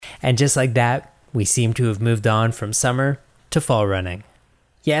And just like that, we seem to have moved on from summer to fall running.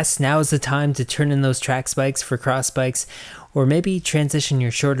 Yes, now is the time to turn in those track spikes for cross bikes, or maybe transition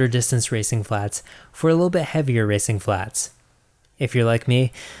your shorter distance racing flats for a little bit heavier racing flats. If you're like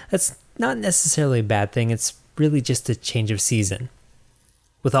me, that's not necessarily a bad thing, it's really just a change of season.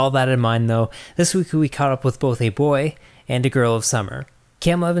 With all that in mind though, this week we caught up with both a boy and a girl of summer.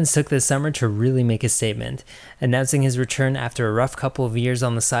 Cam Levins took this summer to really make a statement. Announcing his return after a rough couple of years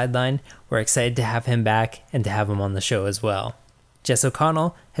on the sideline, we're excited to have him back and to have him on the show as well. Jess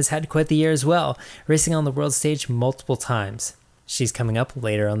O'Connell has had quite the year as well, racing on the world stage multiple times. She's coming up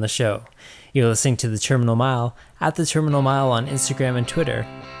later on the show. You're listening to The Terminal Mile at The Terminal Mile on Instagram and Twitter,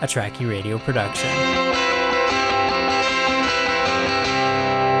 a Tracky Radio production.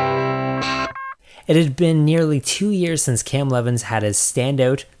 It had been nearly 2 years since Cam Levins had his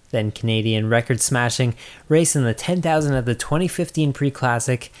standout, then Canadian record-smashing race in the 10,000 at the 2015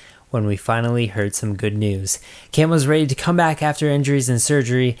 Pre-Classic, when we finally heard some good news. Cam was ready to come back after injuries and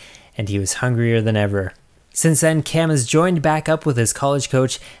surgery, and he was hungrier than ever. Since then, Cam has joined back up with his college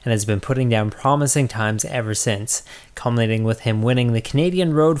coach and has been putting down promising times ever since, culminating with him winning the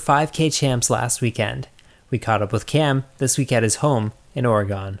Canadian Road 5K Champs last weekend. We caught up with Cam this week at his home in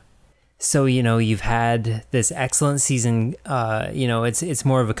Oregon. So, you've had this excellent season. It's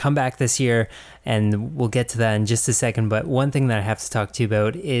more of a comeback this year, and we'll get to that in just a second. But one thing that I have to talk to you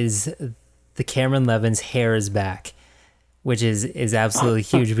about is the Cameron Levins hair is back, which is absolutely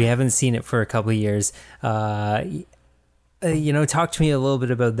huge. We haven't seen it for a couple of years. Talk to me a little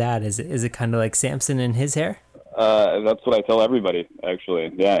bit about that. Is it kind of like Samson and his hair? That's what I tell everybody,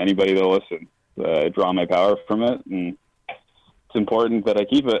 actually. Yeah, anybody that'll listen. I draw my power from it, and it's important that I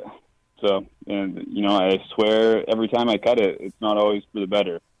keep it. So, I swear every time I cut it, it's not always for the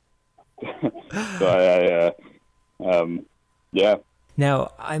better. So yeah.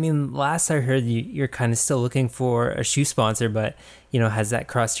 Now, last I heard you're kind of still looking for a shoe sponsor, but, has that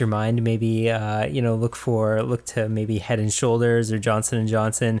crossed your mind? Maybe, look to maybe Head and Shoulders or Johnson &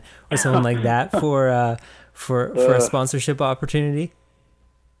 Johnson or something like that for a sponsorship opportunity?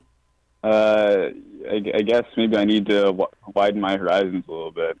 I guess maybe I need to widen my horizons a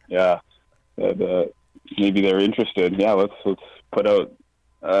little bit. Yeah. Maybe they're interested. Yeah, let's put out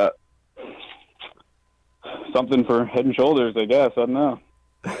something for Head and Shoulders, I guess. I don't know.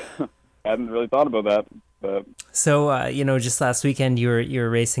 I hadn't really thought about that. But. So, just last weekend you were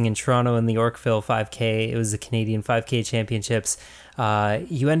racing in Toronto in the Yorkville 5K. It was the Canadian 5K Championships.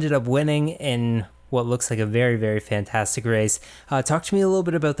 You ended up winning in what looks like a very, very fantastic race. Talk to me a little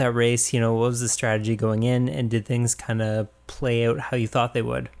bit about that race. What was the strategy going in, and did things kind of play out how you thought they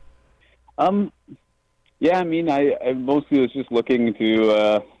would? Yeah, I mostly was just looking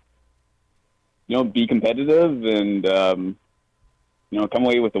to, be competitive and, come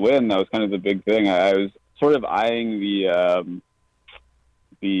away with the win. That was kind of the big thing. I was sort of eyeing the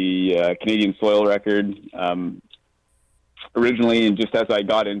Canadian soil record, originally, and just as I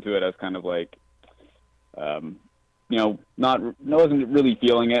got into it, I was kind of like, wasn't really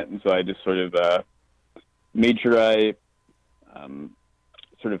feeling it. And so I just sort of, made sure I,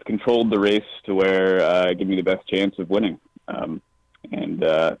 sort of controlled the race to where give me the best chance of winning.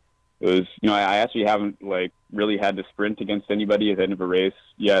 It was, I actually haven't really had to sprint against anybody at the end of a race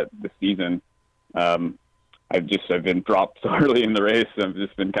yet this season. I've been dropped so early in the race. I've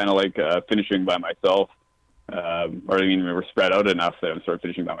just been kind of finishing by myself. We were spread out enough that I'm sort of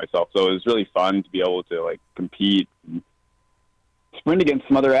finishing by myself. So it was really fun to be able to compete and sprint against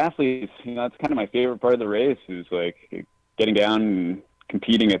some other athletes. That's kind of my favorite part of the race is getting down and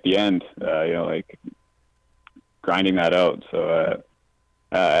competing at the end, grinding that out. So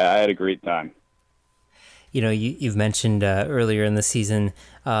I had a great time. You've mentioned earlier in the season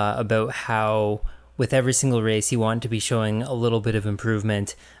about how with every single race you want to be showing a little bit of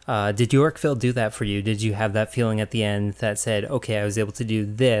improvement. Did Yorkville do that for you? Did you have that feeling at the end that said, okay, I was able to do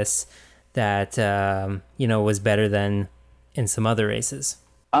this that, was better than in some other races?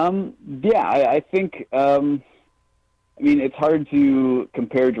 I think, it's hard to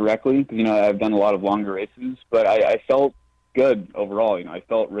compare directly because, I've done a lot of longer races, but I felt good overall. I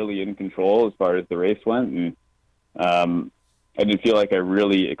felt really in control as far as the race went. And I didn't feel like I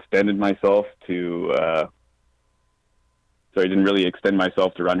really extended myself to, I didn't really extend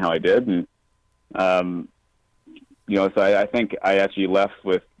myself to run how I did. And, so I think I actually left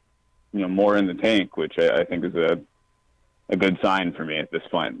with, more in the tank, which I think is a good sign for me at this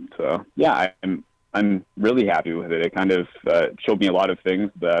point. So yeah, I'm really happy with it. It kind of showed me a lot of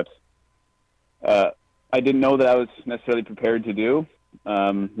things that I didn't know that I was necessarily prepared to do.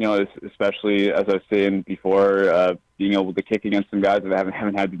 Especially as I was saying before, being able to kick against some guys that I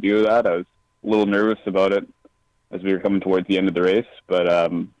haven't had to do that. I was a little nervous about it as we were coming towards the end of the race, but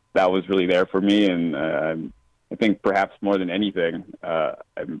that was really there for me. And I think perhaps more than anything,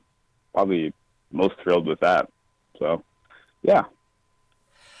 I'm probably most thrilled with that. So, yeah.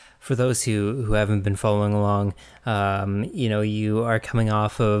 For those who haven't been following along, you are coming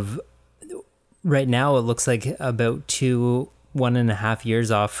off of, right now it looks like about 1.5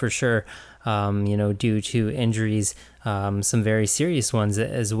 years off for sure, due to injuries, some very serious ones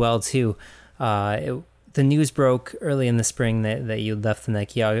as well too. The news broke early in the spring that you left the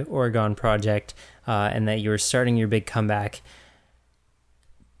Nike Oregon project and that you were starting your big comeback.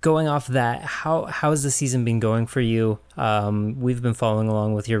 Going off that, how has the season been going for you? We've been following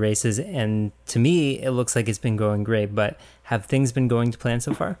along with your races, and to me, it looks like it's been going great, but have things been going to plan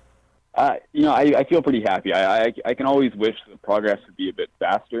so far? I feel pretty happy. I can always wish the progress would be a bit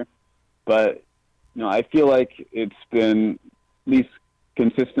faster, but, I feel like it's been at least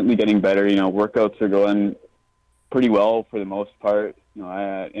consistently getting better. Workouts are going pretty well for the most part.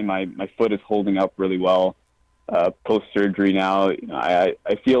 My foot is holding up really well. Post-surgery now, I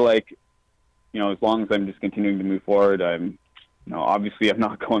feel like, as long as I'm just continuing to move forward, obviously I'm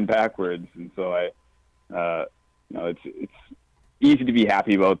not going backwards. And so it's easy to be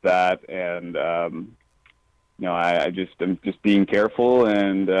happy about that. And, I'm just being careful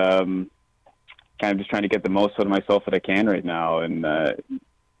and kind of just trying to get the most out of myself that I can right now. And,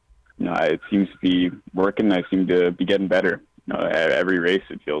 it seems to be working. I seem to be getting better, at every race,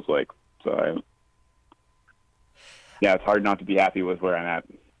 it feels like. So it's hard not to be happy with where I'm at.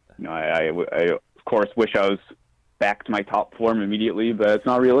 I of course wish I was back to my top form immediately, but it's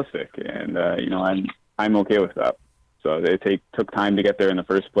not realistic. And, I'm okay with that. So they took time to get there in the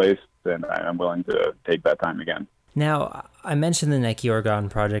first place, and I'm willing to take that time again. Now, I mentioned the Nike Oregon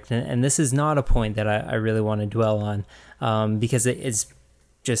project, and this is not a point that I really want to dwell on, because it's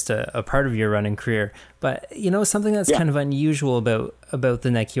just a part of your running career. But, something that's kind of unusual about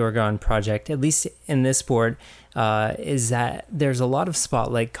the Nike Oregon project, at least in this sport, is that there's a lot of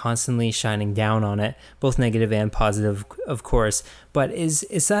spotlight constantly shining down on it, both negative and positive, of course. But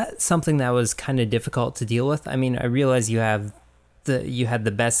is that something that was kind of difficult to deal with? I mean, I realize you had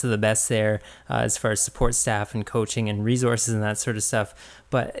the best of the best there, as far as support staff and coaching and resources and that sort of stuff.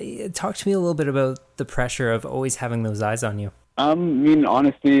 But talk to me a little bit about the pressure of always having those eyes on you.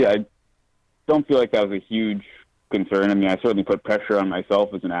 Honestly, I don't feel like that was a huge concern. I certainly put pressure on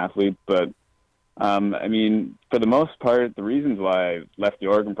myself as an athlete, but for the most part, the reasons why I left the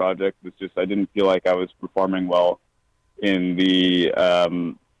Oregon project was just I didn't feel like I was performing well in the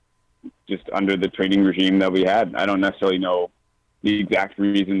just under the training regime that we had. I don't necessarily know the exact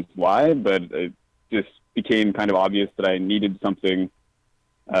reasons why, but it just became kind of obvious that I needed something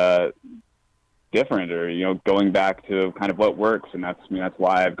different, or going back to kind of what works. And that's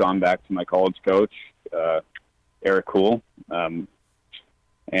why I've gone back to my college coach, Eric Cool, and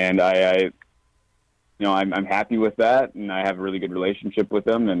I'm happy with that, and I have a really good relationship with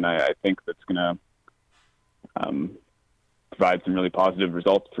him, and I think that's going to provide some really positive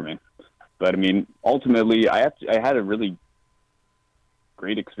results for me. But ultimately, I had a really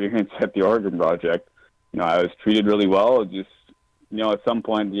great experience at the Oregon project. I was treated really well. Just at some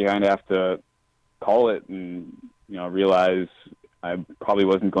point you kind of have to call it and realize I probably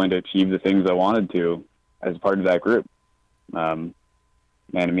wasn't going to achieve the things I wanted to as part of that group. And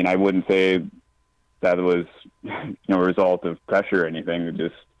I wouldn't say that was a result of pressure or anything. It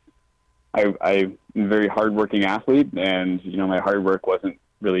just I'm a very hardworking athlete, and my hard work wasn't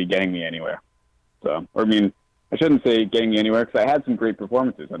really getting me anywhere. So, I shouldn't say getting me anywhere, because I had some great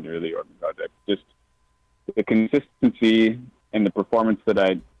performances under the Oregon project. Just the consistency and the performances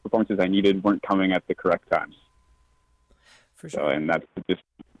I needed weren't coming at the correct times. For sure. So, and that's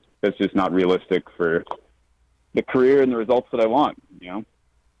just not realistic for the career and the results that I want.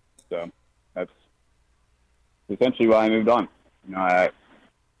 So that's essentially why I moved on.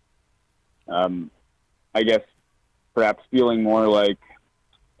 I guess perhaps feeling more like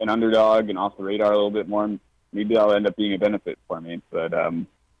an underdog and off the radar a little bit more, maybe that'll end up being a benefit for me. But I don't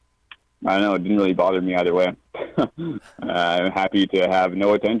know, it didn't really bother me either way. I'm happy to have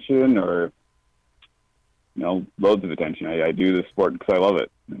no attention or loads of attention. I do the sport because I love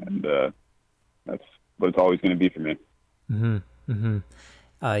it, and that's what it's always going to be for me. Mm-hmm.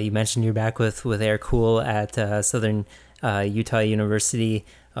 Mm-hmm. You mentioned you're back with Eric Cool at Southern Utah University,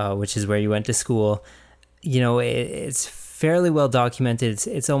 which is where you went to school. It's fairly well documented.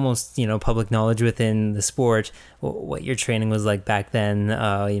 It's almost, public knowledge within the sport what your training was like back then,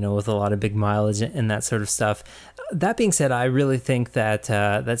 with a lot of big mileage and that sort of stuff. That being said, I really think that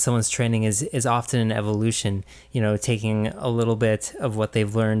that someone's training is often an evolution, taking a little bit of what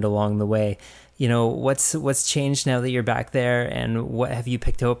they've learned along the way. What's changed now that you're back there, and what have you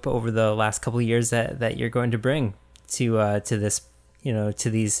picked up over the last couple of years that you're going to bring to this, to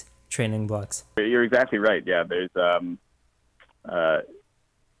these training blocks? You're exactly right. Yeah, there's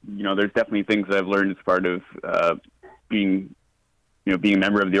there's definitely things that I've learned as part of being a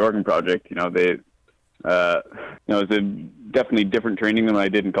member of the Oregon Project. It's a definitely different training than what I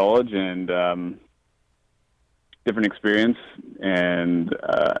did in college, and different experience. And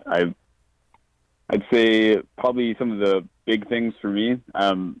I'd say probably some of the big things for me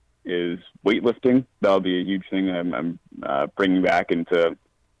is weightlifting. That'll be a huge thing I'm bringing back into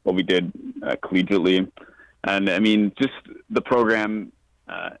what we did collegiately. And I mean, just the program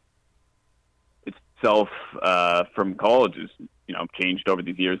itself from college is, changed over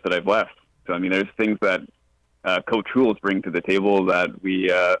these years that I've left. So, I mean, there's things that Coach Hules bring to the table that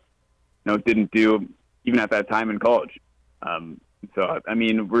we, didn't do even at that time in college. So, I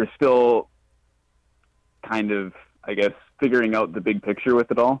mean, we're still kind of, I guess, figuring out the big picture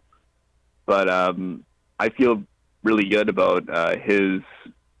with it all. But I feel really good about his,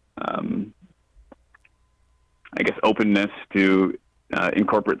 openness to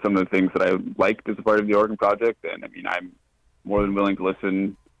incorporate some of the things that I liked as a part of the Oregon Project. And I mean, I'm more than willing to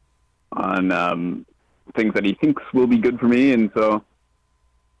listen on things that he thinks will be good for me. And so,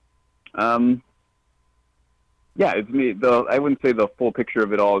 it's me. I wouldn't say the full picture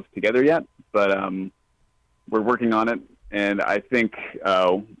of it all is together yet, but we're working on it. And I think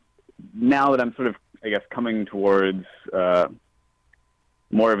now that I'm sort of, coming towards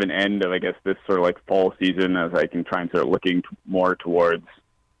more of an end of, this sort of like fall season, as I can try and start looking more towards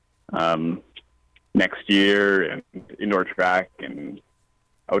next year and indoor track and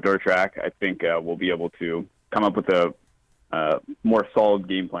outdoor track, I think we'll be able to come up with a more solid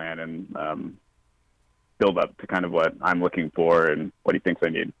game plan and build up to kind of what I'm looking for and what he thinks I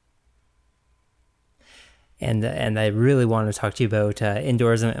need. And I really want to talk to you about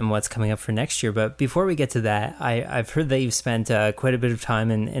indoors and what's coming up for next year. But before we get to that, I've heard that you've spent quite a bit of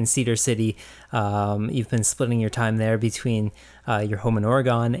time in Cedar City. You've been splitting your time there between your home in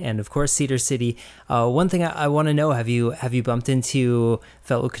Oregon and, of course, Cedar City. One thing I want to know, have you bumped into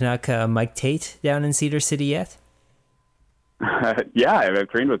fellow Canuck Mike Tate down in Cedar City yet? Yeah, I've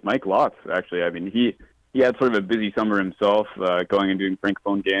trained with Mike lots, actually. I mean, he had sort of a busy summer himself, going and doing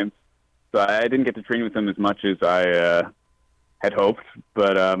Francophone games. So I didn't get to train with him as much as I had hoped,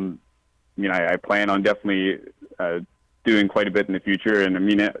 but I plan on definitely doing quite a bit in the future. And I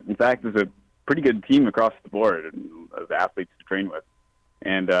mean, in fact, there's a pretty good team across the board of athletes to train with.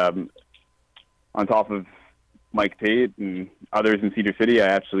 And on top of Mike Tate and others in Cedar City, I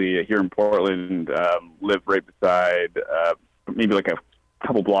actually, here in Portland, live right beside, maybe like a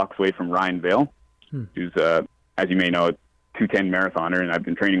couple blocks away from Ryan Vail, who's, as you may know, 210 marathoner, and I've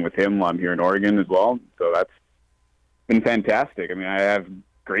been training with him while I'm here in Oregon as well. So that's been fantastic. I mean, I have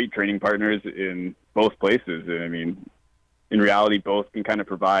great training partners in both places. And I mean, in reality, both can kind of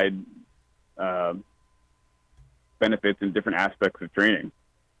provide benefits in different aspects of training.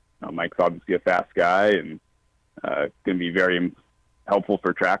 Mike's obviously a fast guy and going to be very helpful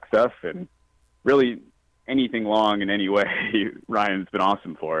for track stuff, and really anything long in any way, Ryan's been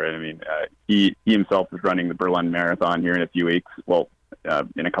awesome for it. I mean, he himself is running the Berlin Marathon here in a few weeks. Well,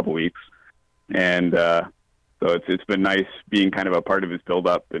 in a couple weeks, and so it's been nice being kind of a part of his build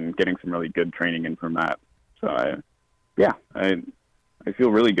up and getting some really good training in from that. So I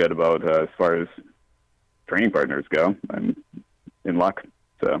feel really good about as far as training partners go. I'm in luck.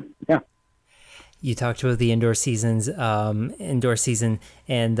 So yeah. You talked about the indoor season,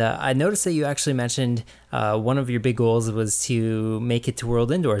 and I noticed that you actually mentioned one of your big goals was to make it to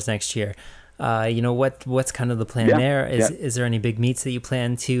World Indoors next year. What's kind of the plan there? Is there any big meets that you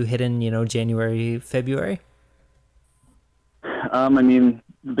plan to hit in, January, February? I mean,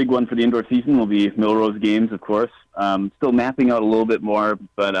 the big one for the indoor season will be Millrose Games, of course. Still mapping out a little bit more,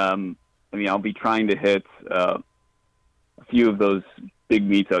 but I'll be trying to hit a few of those big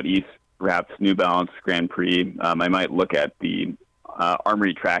meets out east. Perhaps New Balance Grand Prix. I might look at the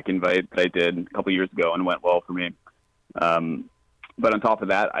Armory track invite that I did a couple years ago and went well for me. But on top of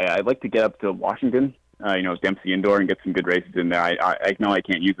that, I'd like to get up to Washington, Dempsey Indoor, and get some good races in there. I know I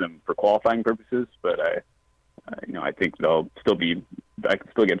can't use them for qualifying purposes, but I think I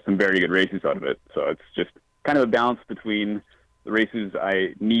can still get some very good races out of it. So it's just kind of a balance between the races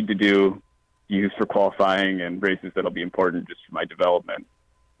I need to do use for qualifying and races that'll be important just for my development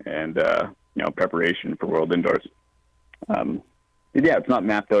and preparation for World Indoors. It's not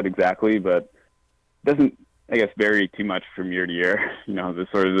mapped out exactly, but it doesn't, I guess, vary too much from year to year.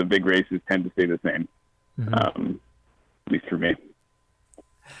 The big races tend to stay the same, at least for me.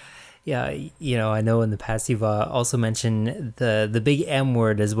 Yeah, I know in the past you've also mentioned the big M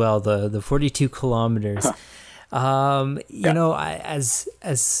word as well, the 42 kilometers. As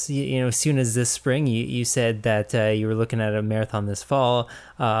soon as this spring, you said that you were looking at a marathon this fall.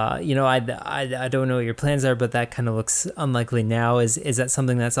 I don't know what your plans are, but that kind of looks unlikely now. Is that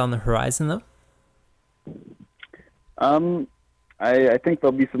something that's on the horizon though? I think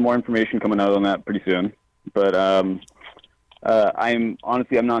there'll be some more information coming out on that pretty soon, but I'm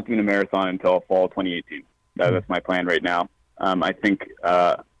not doing a marathon until fall 2018. That's my plan right now. I think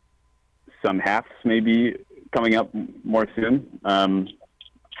some halves maybe coming up more soon.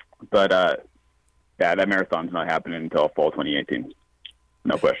 But that marathon's not happening until fall 2018.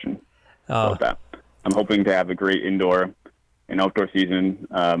 No question about that. I'm hoping to have a great indoor and outdoor season.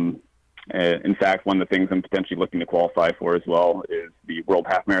 In fact, one of the things I'm potentially looking to qualify for as well is the World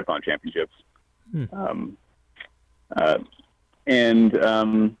Half Marathon Championships.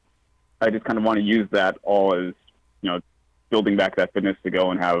 I just kind of want to use that all as, building back that fitness to go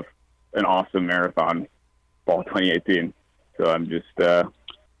and have an awesome marathon fall 2018. So I'm just,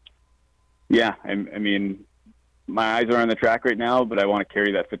 my eyes are on the track right now, but I want to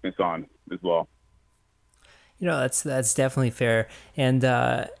carry that fitness on as well. That's definitely fair. And,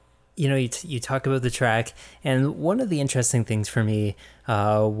 you talk about the track, and one of the interesting things for me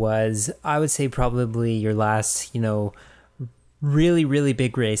was, I would say probably your last, really, really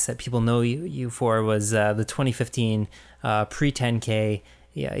big race that people know you for was the 2015 pre-10K.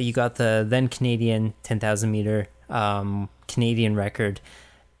 Yeah, you got the then Canadian 10,000 meter Canadian record.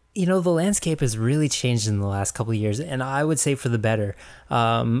 The landscape has really changed in the last couple of years, and I would say for the better.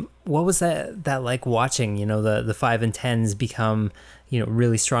 What was that like watching, the 5 and 10s become,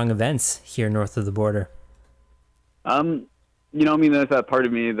 really strong events here north of the border? There's that part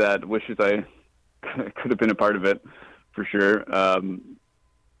of me that wishes I could have been a part of it, for sure.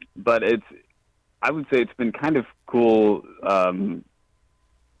 But I would say it's been kind of cool,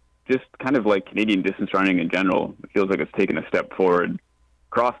 just kind of like Canadian distance running in general. It feels like it's taken a step forward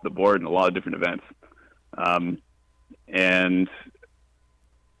across the board in a lot of different events. And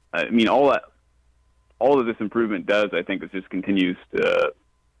I mean, all of this improvement does, I think, it just continues to,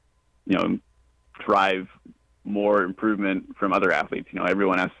 drive more improvement from other athletes.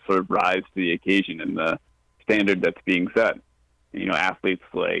 Everyone has to sort of rise to the occasion and the standard that's being set. Athletes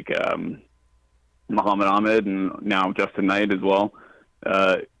like Muhammad Ahmed and now Justin Knight as well.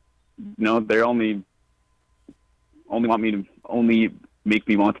 They only make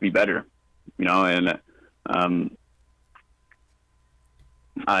me want to be better. And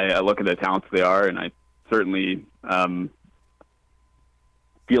I look at the talents they are, and I certainly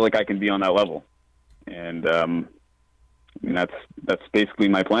feel like I can be on that level. And that's basically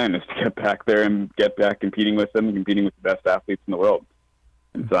my plan, is to get back there and get back competing with them, competing with the best athletes in the world.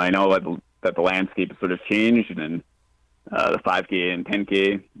 And so I know that the landscape has sort of changed, and the 5K and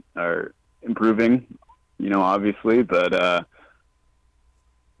 10K are improving, obviously, but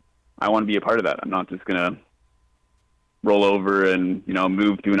I want to be a part of that. I'm not just going to roll over and,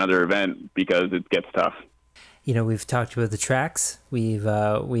 move to another event because it gets tough. We've talked about the tracks. We've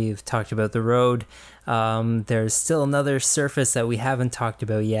talked about the road. There's still another surface that we haven't talked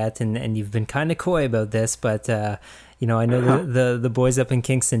about yet, and you've been kind of coy about this, but I know the boys up in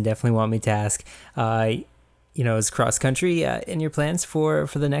Kingston definitely want me to ask. Is cross country in your plans for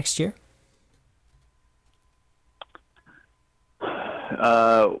the next year?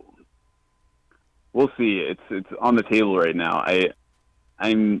 We'll see. It's on the table right now. It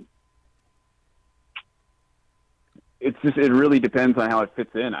really depends on how it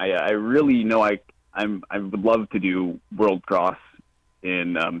fits in. I really know I would love to do World Cross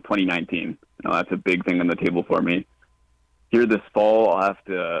in 2019. That's a big thing on the table for me. Here this fall, I'm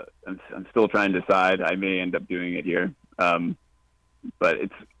still trying to decide. I may end up doing it here. But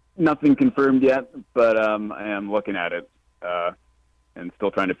it's nothing confirmed yet, but I am looking at it and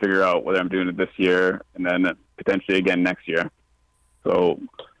still trying to figure out whether I'm doing it this year and then potentially again next year. So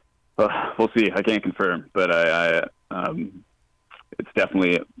we'll see. I can't confirm, but it's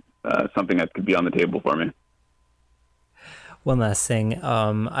definitely something that could be on the table for me. One last thing,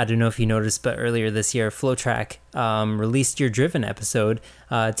 I don't know if you noticed, but earlier this year, FlowTrack released your Driven episode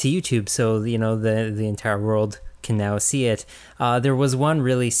to YouTube, so the entire world can now see it. There was one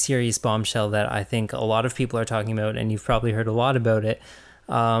really serious bombshell that I think a lot of people are talking about, and you've probably heard a lot about it.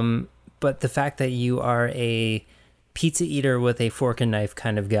 but the fact that you are a pizza eater with a fork and knife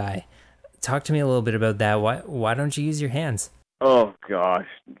kind of guy. Talk to me a little bit about that. Why don't you use your hands? Oh gosh,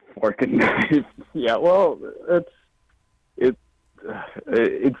 fork and knife. Yeah, well, it's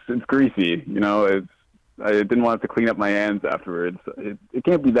greasy. I didn't want to clean up my hands afterwards. It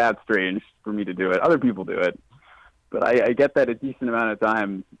can't be that strange for me to do it. Other people do it, but I get that a decent amount of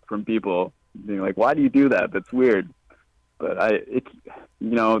time from people being like, "Why do you do that? That's weird." But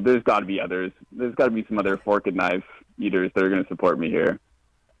there's got to be others. There's got to be some other fork and knife eaters that are going to support me here.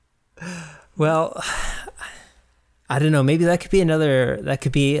 Well, I don't know. Maybe that could be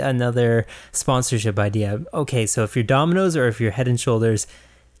another sponsorship idea. Okay, so if you're Domino's or if you're Head and Shoulders,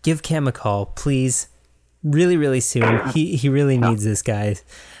 give Cam a call, please. Really, really soon. He really needs this guy.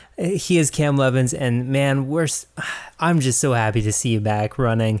 He is Cam Levins, and man, I'm just so happy to see you back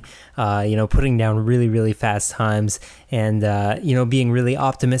running, putting down really, really fast times and, being really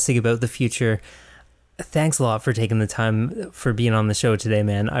optimistic about the future. Thanks a lot for taking the time for being on the show today,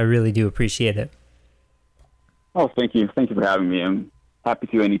 man. I really do appreciate it. Oh, thank you. Thank you for having me. I'm happy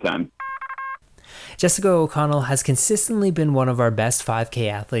to anytime. Jessica O'Connell has consistently been one of our best 5K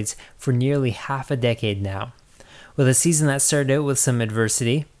athletes for nearly half a decade now. With a season that started out with some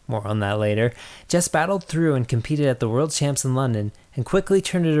adversity, more on that later, Jess battled through and competed at the World Champs in London and quickly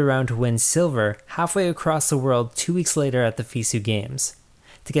turned it around to win silver halfway across the world 2 weeks later at the FISU Games.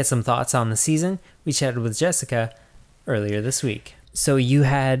 To get some thoughts on the season, we chatted with Jessica earlier this week. So you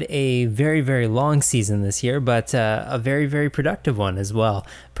had a very, very long season this year, but a very, very productive one as well.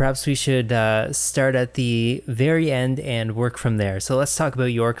 Perhaps we should start at the very end and work from there. So let's talk about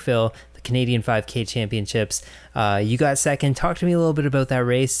Yorkville, the Canadian 5K Championships. You got second. Talk to me a little bit about that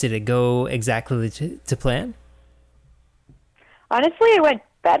race. Did it go exactly to plan? Honestly, it went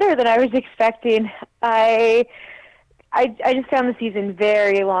better than I was expecting. I just found the season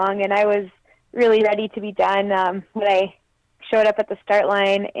very long, and I was really ready to be done when I showed up at the start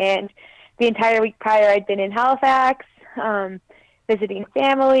line. And the entire week prior, I'd been in Halifax, visiting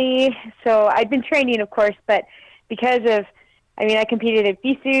family. So I'd been training, of course, but because of, I competed at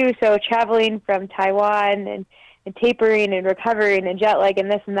FISU, so traveling from Taiwan and tapering and recovering and jet lag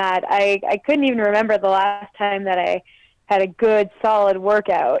and this and that, I couldn't even remember the last time that I had a good, solid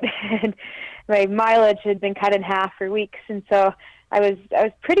workout. And my mileage had been cut in half for weeks. And so I was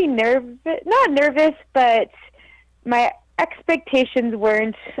pretty not nervous, but my expectations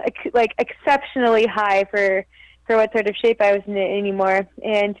weren't like exceptionally high for what sort of shape I was in anymore.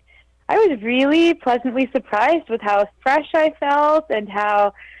 And I was really pleasantly surprised with how fresh I felt and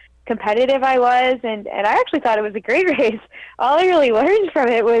how competitive I was. And I actually thought it was a great race. All I really learned from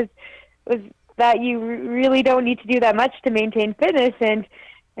it was that you really don't need to do that much to maintain fitness, and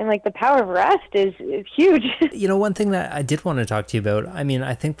like the power of rest is huge. One thing that I did want to talk to you about,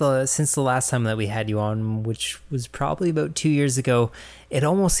 I think since the last time that we had you on, which was probably about 2 years ago, it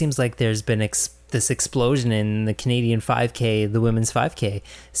almost seems like there's been this explosion in the Canadian 5K, the women's 5K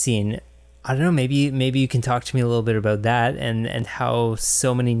scene. I don't know, maybe you can talk to me a little bit about that and how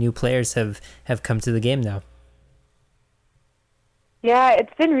so many new players have come to the game now. Yeah,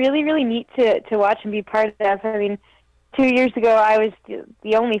 it's been really, really neat to watch and be part of. 2 years ago, I was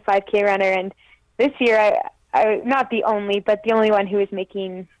the only 5K runner, and this year, I not the only, but the only one who was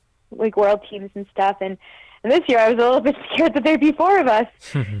making like world teams and stuff. And this year, I was a little bit scared that there'd be four of us,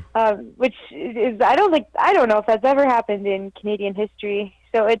 which is I don't know if that's ever happened in Canadian history.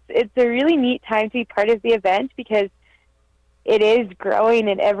 So it's a really neat time to be part of the event because it is growing,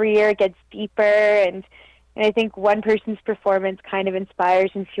 and every year it gets deeper. And I think one person's performance kind of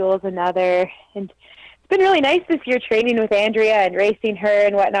inspires and fuels another. And it's been really nice this year training with Andrea and racing her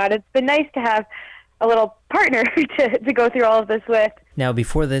and whatnot. It's been nice to have a little partner to go through all of this with. Now,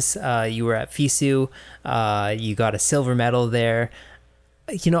 before this, you were at FISU. You got a silver medal there.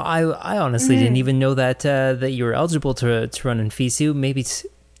 I honestly didn't even know that you were eligible to run in FISU. Maybe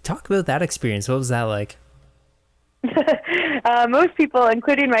talk about that experience. What was that like? Most people,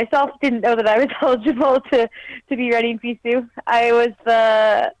 including myself, didn't know that I was eligible to be running FISU. I was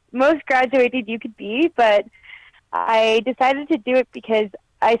the most graduated you could be, but I decided to do it because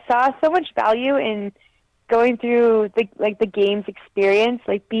I saw so much value in going through the games experience,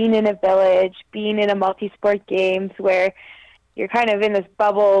 like being in a village, being in a multi-sport games where you're kind of in this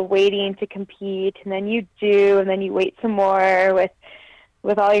bubble waiting to compete, and then you do, and then you wait some more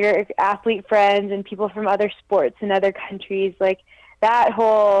with all your athlete friends and people from other sports in other countries. Like, that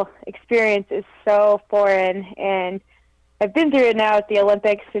whole experience is so foreign, and I've been through it now at the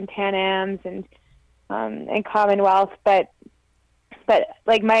Olympics and Pan Ams and Commonwealth, but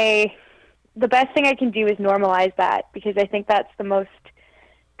like the best thing I can do is normalize that, because I think that's the most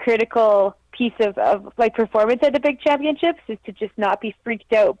critical piece of like performance at the big championships is to just not be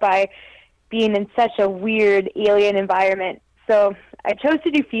freaked out by being in such a weird alien environment. So I chose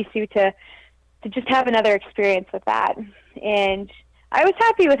to do FISU to just have another experience with that. And I was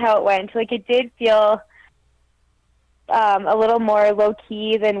happy with how it went. Like, it did feel a little more low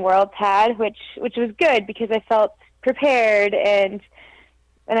key than Worlds had, which was good because I felt prepared and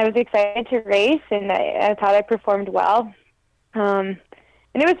I was excited to race, and I thought I performed well. And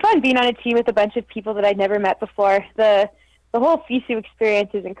it was fun being on a team with a bunch of people that I'd never met before. The whole FISU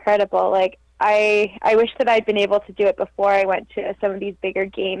experience is incredible. Like, I wish that I'd been able to do it before I went to some of these bigger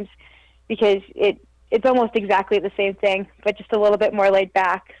games, because it's almost exactly the same thing, but just a little bit more laid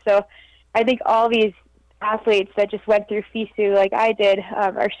back. So I think all these athletes that just went through FISU like I did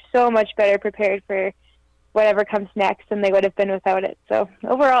are so much better prepared for whatever comes next than they would have been without it. So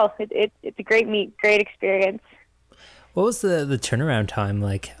overall, it's a great meet, great experience. What was the turnaround time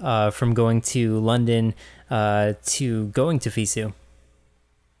like from going to London to going to FISU?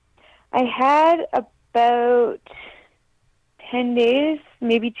 I had about 10 days,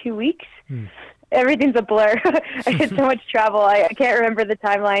 maybe 2 weeks. Everything's a blur. I had so much travel. I can't remember the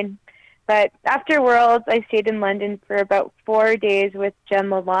timeline. But after Worlds, I stayed in London for about 4 days with Jen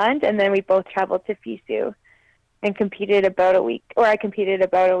Lalonde, and then we both traveled to FISU and competed about a week, or I competed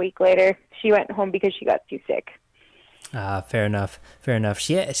about a week later. She went home because she got too sick. Fair enough.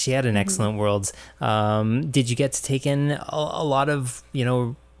 She had an excellent Worlds. Did you get to take in a lot of,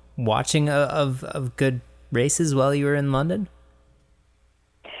 watching of good races while you were in London?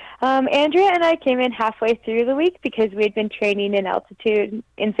 Andrea and I came in halfway through the week because we had been training in altitude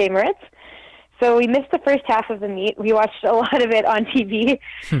in St. Moritz. So we missed the first half of the meet. We watched a lot of it on TV.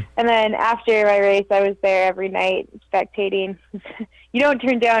 And then after my race, I was there every night spectating. You don't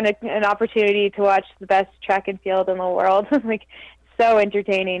turn down an opportunity to watch the best track and field in the world. Like, so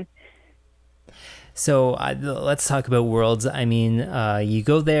entertaining. So let's talk about Worlds. I mean, you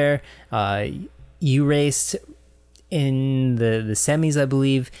go there, you raced in the semis, I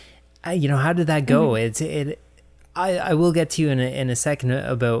believe. How did that go? I will get to you in a second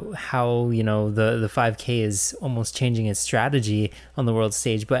about how the 5K is almost changing its strategy on the world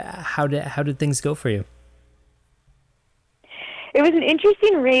stage. But how did things go for you? It was an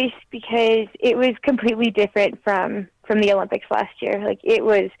interesting race because it was completely different from the Olympics last year. Like, it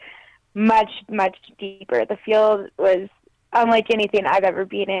was much, much deeper. The field was unlike anything I've ever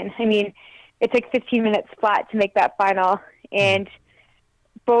been in. I mean, it took 15 minutes flat to make that final, and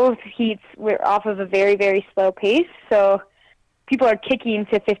both heats were off of a very, very slow pace. So people are kicking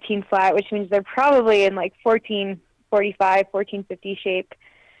to 15 flat, which means they're probably in like 14:45, 14:50 shape.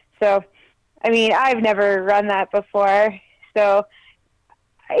 So, I mean, I've never run that before. So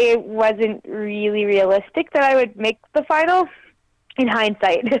it wasn't really realistic that I would make the final in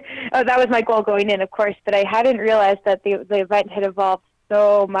hindsight. That was my goal going in, of course, but I hadn't realized that the event had evolved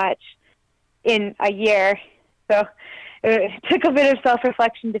so much in a year. So it took a bit of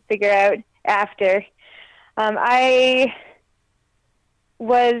self-reflection to figure out after. I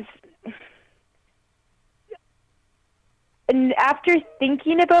was, and after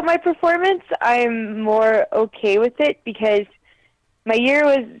thinking about my performance, I'm more okay with it because my year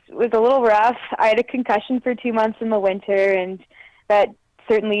was a little rough. I had a concussion for 2 months in the winter, and that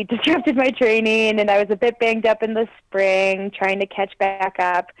certainly disrupted my training, and I was a bit banged up in the spring trying to catch back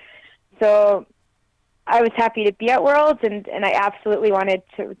up. So I was happy to be at Worlds, and I absolutely wanted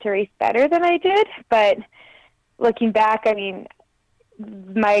to race better than I did. But looking back, I mean,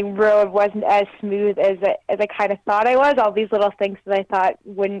 my road wasn't as smooth as I kind of thought I was. All these little things that I thought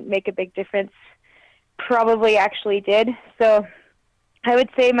wouldn't make a big difference probably actually did. So I would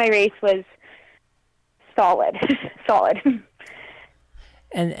say my race was solid.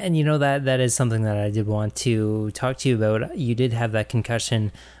 And that is something that I did want to talk to you about. You did have that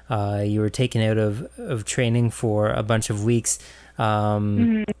concussion. You were taken out of training for a bunch of weeks.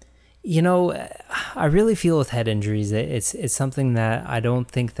 I really feel with head injuries, it's something that I don't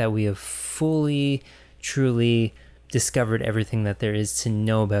think that we have fully, truly discovered everything that there is to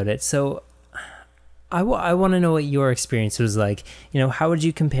know about it. So I want to know what your experience was like. How would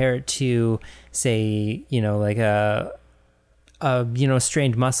you compare it to, say, like a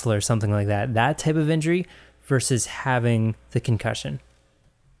strained muscle or something like that type of injury versus having the concussion?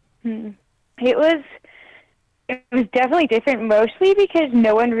 It was definitely different, mostly because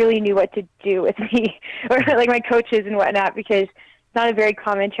no one really knew what to do with me, or like my coaches and whatnot, because it's not a very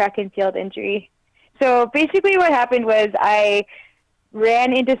common track and field injury. So basically what happened was I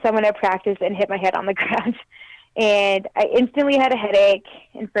ran into someone at practice and hit my head on the ground, and I instantly had a headache,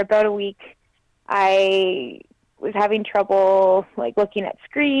 and for about a week I was having trouble like looking at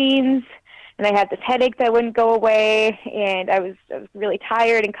screens, and I had this headache that wouldn't go away, and I was really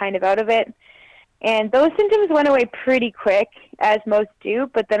tired and kind of out of it. And those symptoms went away pretty quick, as most do,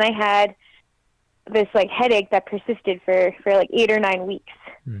 but then I had this like headache that persisted for like 8 or 9 weeks.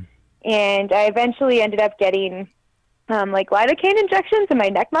 And I eventually ended up getting like lidocaine injections in my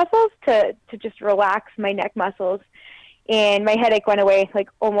neck muscles to just relax my neck muscles. And my headache went away like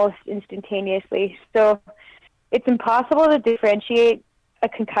almost instantaneously. So it's impossible to differentiate a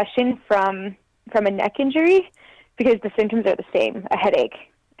concussion from a neck injury because the symptoms are the same, a headache.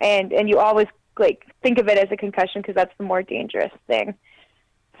 And you always like think of it as a concussion because that's the more dangerous thing.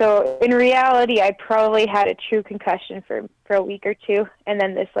 So in reality, I probably had a true concussion for a week or two, and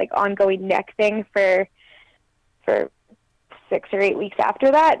then this like ongoing neck thing for 6 or 8 weeks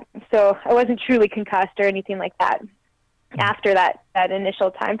after that. So I wasn't truly concussed or anything like that after that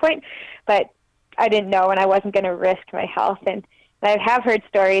initial time point, but I didn't know, and I wasn't going to risk my health. And I have heard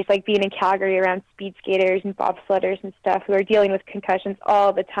stories like being in Calgary around speed skaters and bobsledders and stuff who are dealing with concussions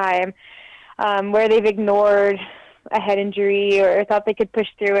all the time, where they've ignored a head injury or thought they could push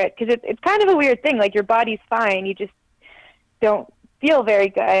through it, because it's kind of a weird thing. Like, your body's fine, you just don't feel very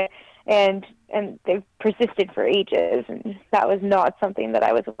good, and they've persisted for ages, and that was not something that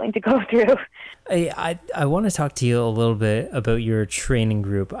I was willing to go through. I want to talk to you a little bit about your training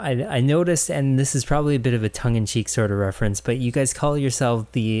group. I noticed, and this is probably a bit of a tongue-in-cheek sort of reference, but you guys call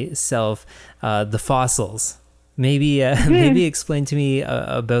yourself the Fossils. Maybe explain to me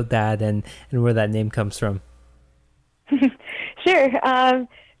about that and where that name comes from. Sure.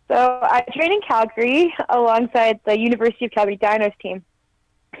 So I train in Calgary alongside the University of Calgary Dinos team.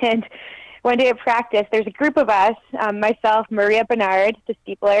 And one day at practice, there's a group of us, myself, Maria Bernard, the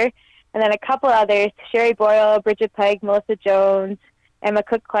steepler, and then a couple others, Sherry Boyle, Bridget Pike, Melissa Jones, Emma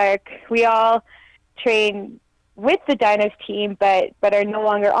Cook-Clark. We all train with the Dinos team, but are no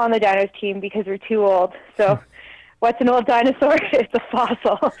longer on the Dinos team because we're too old. So what's an old dinosaur? It's a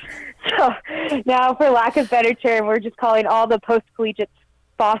fossil. So now, for lack of better term, we're just calling all the post-collegiates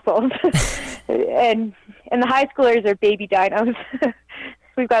fossils. and the high schoolers are baby dinos.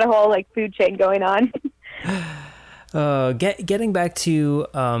 We've got a whole like food chain going on. Getting back to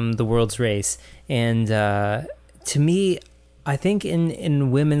the world's race, and to me, I think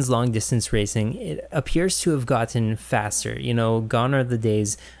in women's long distance racing, it appears to have gotten faster. You know, gone are the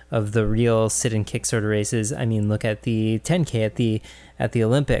days of the real sit and kick sort of races. I mean, look at the 10K at the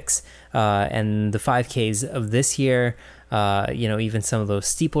Olympics, and the 5Ks of this year. Even some of those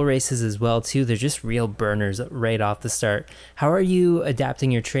steeple races as well too. They're just real burners right off the start. How are you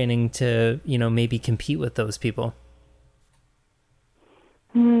adapting your training to, maybe compete with those people?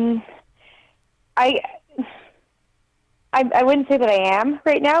 I wouldn't say that I am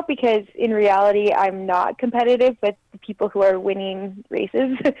right now, because in reality, I'm not competitive with the people who are winning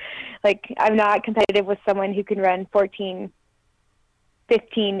races. Like, I'm not competitive with someone who can run 14:15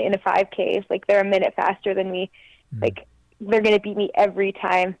 in a 5K. Like, they're a minute faster than me. Like, they're going to beat me every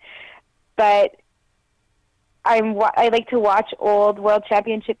time. But I like to watch old world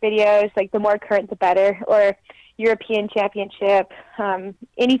championship videos, like the more current the better, or European championship,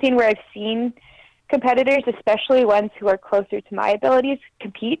 anything where I've seen competitors, especially ones who are closer to my abilities,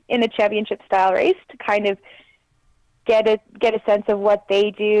 compete in a championship style race, to kind of get a sense of what they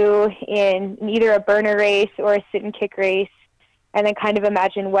do in either a burner race or a sit and kick race, and then kind of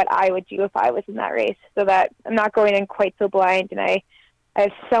imagine what I would do if I was in that race, so that I'm not going in quite so blind, and I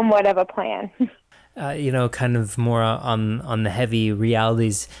have somewhat of a plan. Kind of more on the heavy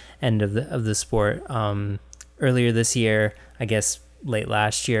realities end of the sport. Earlier this year, I guess late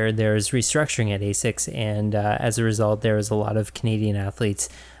last year, there was restructuring at ASICS, and as a result, there was a lot of Canadian athletes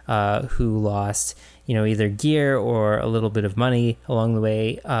who lost, either gear or a little bit of money along the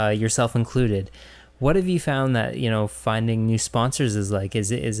way, yourself included. What have you found that, finding new sponsors is like?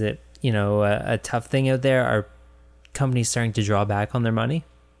 Is it a tough thing out there? Are companies starting to draw back on their money?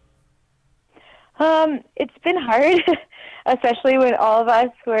 It's been hard, especially when all of us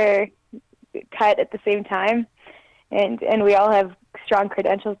were cut at the same time, and we all have strong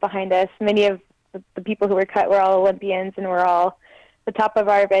credentials behind us. Many of the people who were cut were all Olympians, and we're all the top of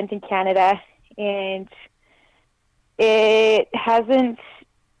our event in Canada, and it hasn't.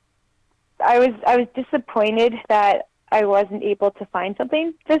 I was disappointed that I wasn't able to find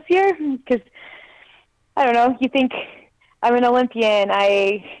something this year, because I don't know. You think, I'm an Olympian.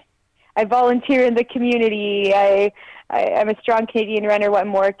 I volunteer in the community. I'm a strong Canadian runner. What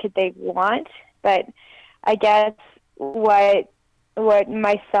more could they want? But I guess what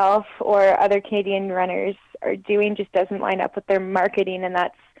myself or other Canadian runners are doing just doesn't line up with their marketing, and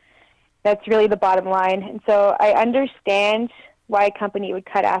that's That's really the bottom line. And so I understand why a company would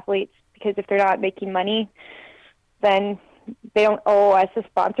cut athletes, because if they're not making money, then they don't owe us a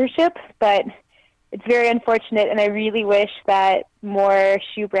sponsorship. But it's very unfortunate, and I really wish that more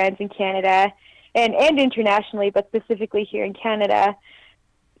shoe brands in Canada and internationally, but specifically here in Canada,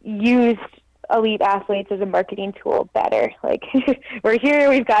 used elite athletes as a marketing tool better. Like, we're here,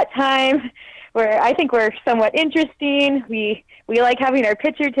 we've got time, I think we're somewhat interesting, we like having our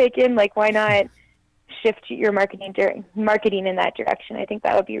picture taken. Like, why not shift your marketing in that direction? I think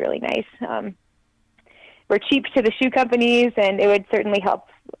that would be really nice. We're cheap to the shoe companies, and it would certainly help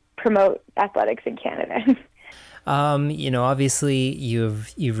promote athletics in Canada. Obviously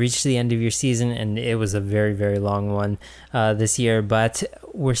you've reached the end of your season, and it was a very, very long one this year, but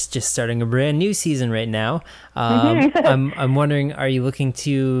we're just starting a brand new season right now. I'm wondering, are you looking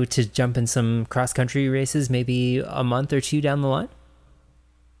to jump in some cross-country races maybe a month or two down the line?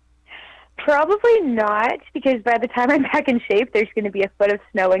 Probably not, because by the time I'm back in shape, there's going to be a foot of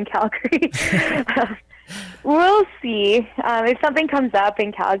snow in Calgary. We'll see. If something comes up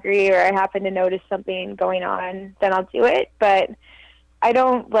in Calgary, or I happen to notice something going on, then I'll do it. But I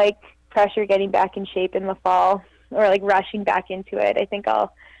don't like pressure getting back in shape in the fall, or like rushing back into it. I think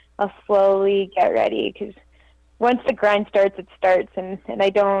I'll slowly get ready, because once the grind starts, it starts, and I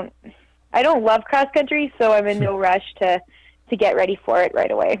don't love cross country, so I'm in no rush to get ready for it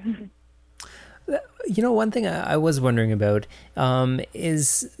right away. One thing I was wondering about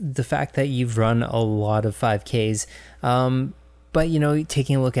is the fact that you've run a lot of 5Ks, but,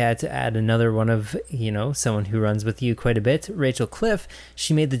 taking a look at another one of, someone who runs with you quite a bit, Rachel Cliff,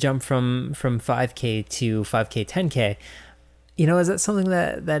 she made the jump from 5K to 5K, 10K. Is that something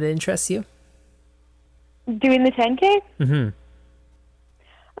that interests you? Doing the 10K? Mm-hmm.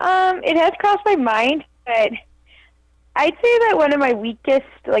 It has crossed my mind, but I'd say that one of my weakest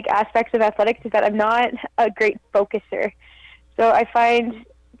aspects of athletics is that I'm not a great focuser. So I find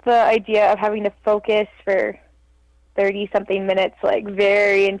the idea of having to focus for 30-something minutes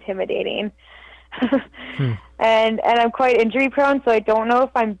very intimidating. And I'm quite injury prone, so I don't know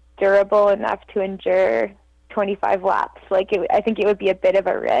if I'm durable enough to endure 25 laps. I think it would be a bit of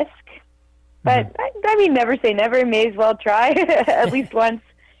a risk. But I mean, never say never. May as well try at least once.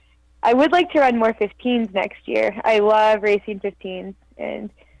 I would like to run more 15s next year. I love racing 15s,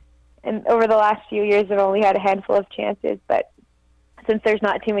 and over the last few years I've only had a handful of chances, but since there's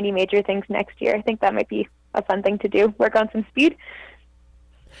not too many major things next year, I think that might be a fun thing to do, work on some speed.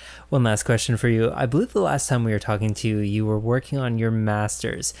 One last question for you. I believe the last time we were talking to you, you were working on your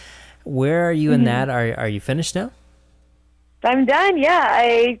master's. Where are you in that? Are you finished now? I'm done, yeah.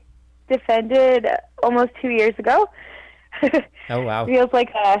 I defended almost 2 years ago. Oh, wow. Feels like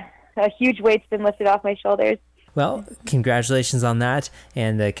a huge weight's been lifted off my shoulders. Well, congratulations on that,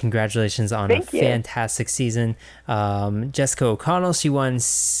 and congratulations on fantastic season. Jessica O'Connell, she won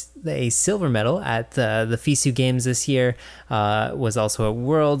a silver medal at the FISU Games this year, was also at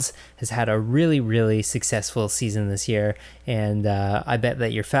Worlds, has had a really, really successful season this year, and I bet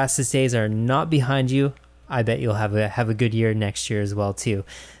that your fastest days are not behind you. I bet you'll have a good year next year as well, too.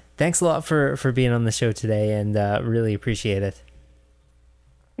 Thanks a lot for being on the show today, and really appreciate it.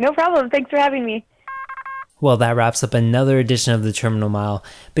 No problem. Thanks for having me. Well, that wraps up another edition of the Terminal Mile.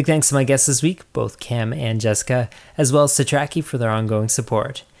 Big thanks to my guests this week, both Cam and Jessica, as well as to Tracky for their ongoing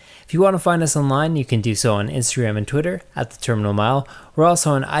support. If you want to find us online, you can do so on Instagram and Twitter at the Terminal Mile. We're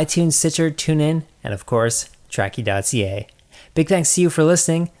also on iTunes, Stitcher, TuneIn, and of course, Tracky.ca. Big thanks to you for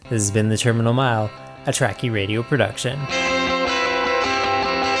listening. This has been the Terminal Mile, a Tracky radio production.